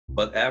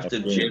But after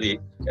Jerry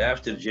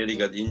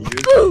got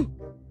injured,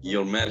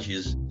 your match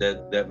is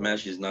that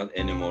match is not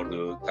anymore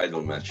the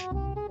title match.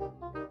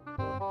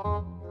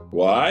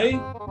 Why?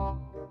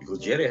 Because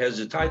Jerry has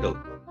the title.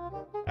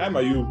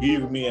 Emma, you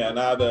give me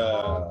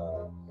another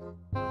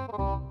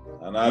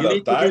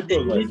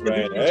title, my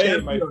friend. Hey,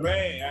 my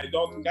friend, I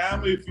don't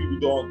come if you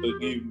don't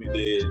give me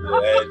the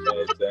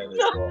helmet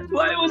anymore.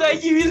 Why would I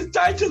give you the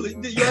title?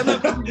 You are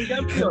not the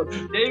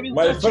champion. David,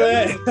 my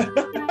friend.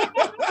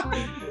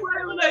 Why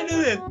would I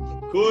do that?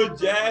 Could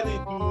Jerry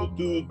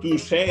to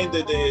send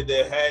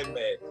the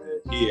helmet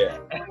here?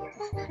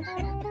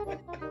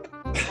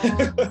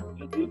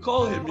 You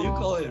call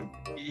him.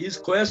 His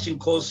question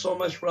caused so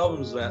much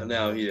problems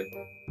now here.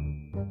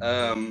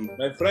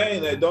 My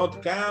friend, I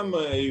don't come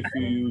if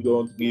you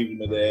don't give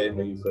me the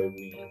helmet if I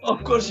win.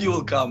 Of course you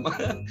will come.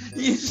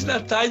 It's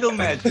not title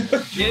match.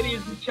 Jerry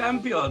is the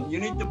champion. You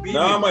need to beat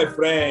him. No, my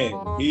friend.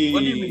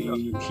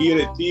 He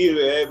retire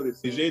every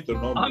figurator.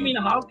 I mean,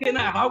 how can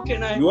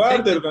I? You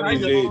are the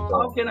organizer.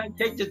 How can I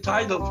take the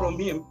title from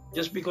him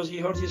just because he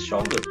hurt his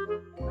shoulder?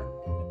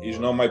 It's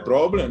not my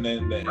problem,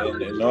 and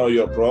not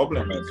your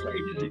problem, my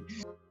friend.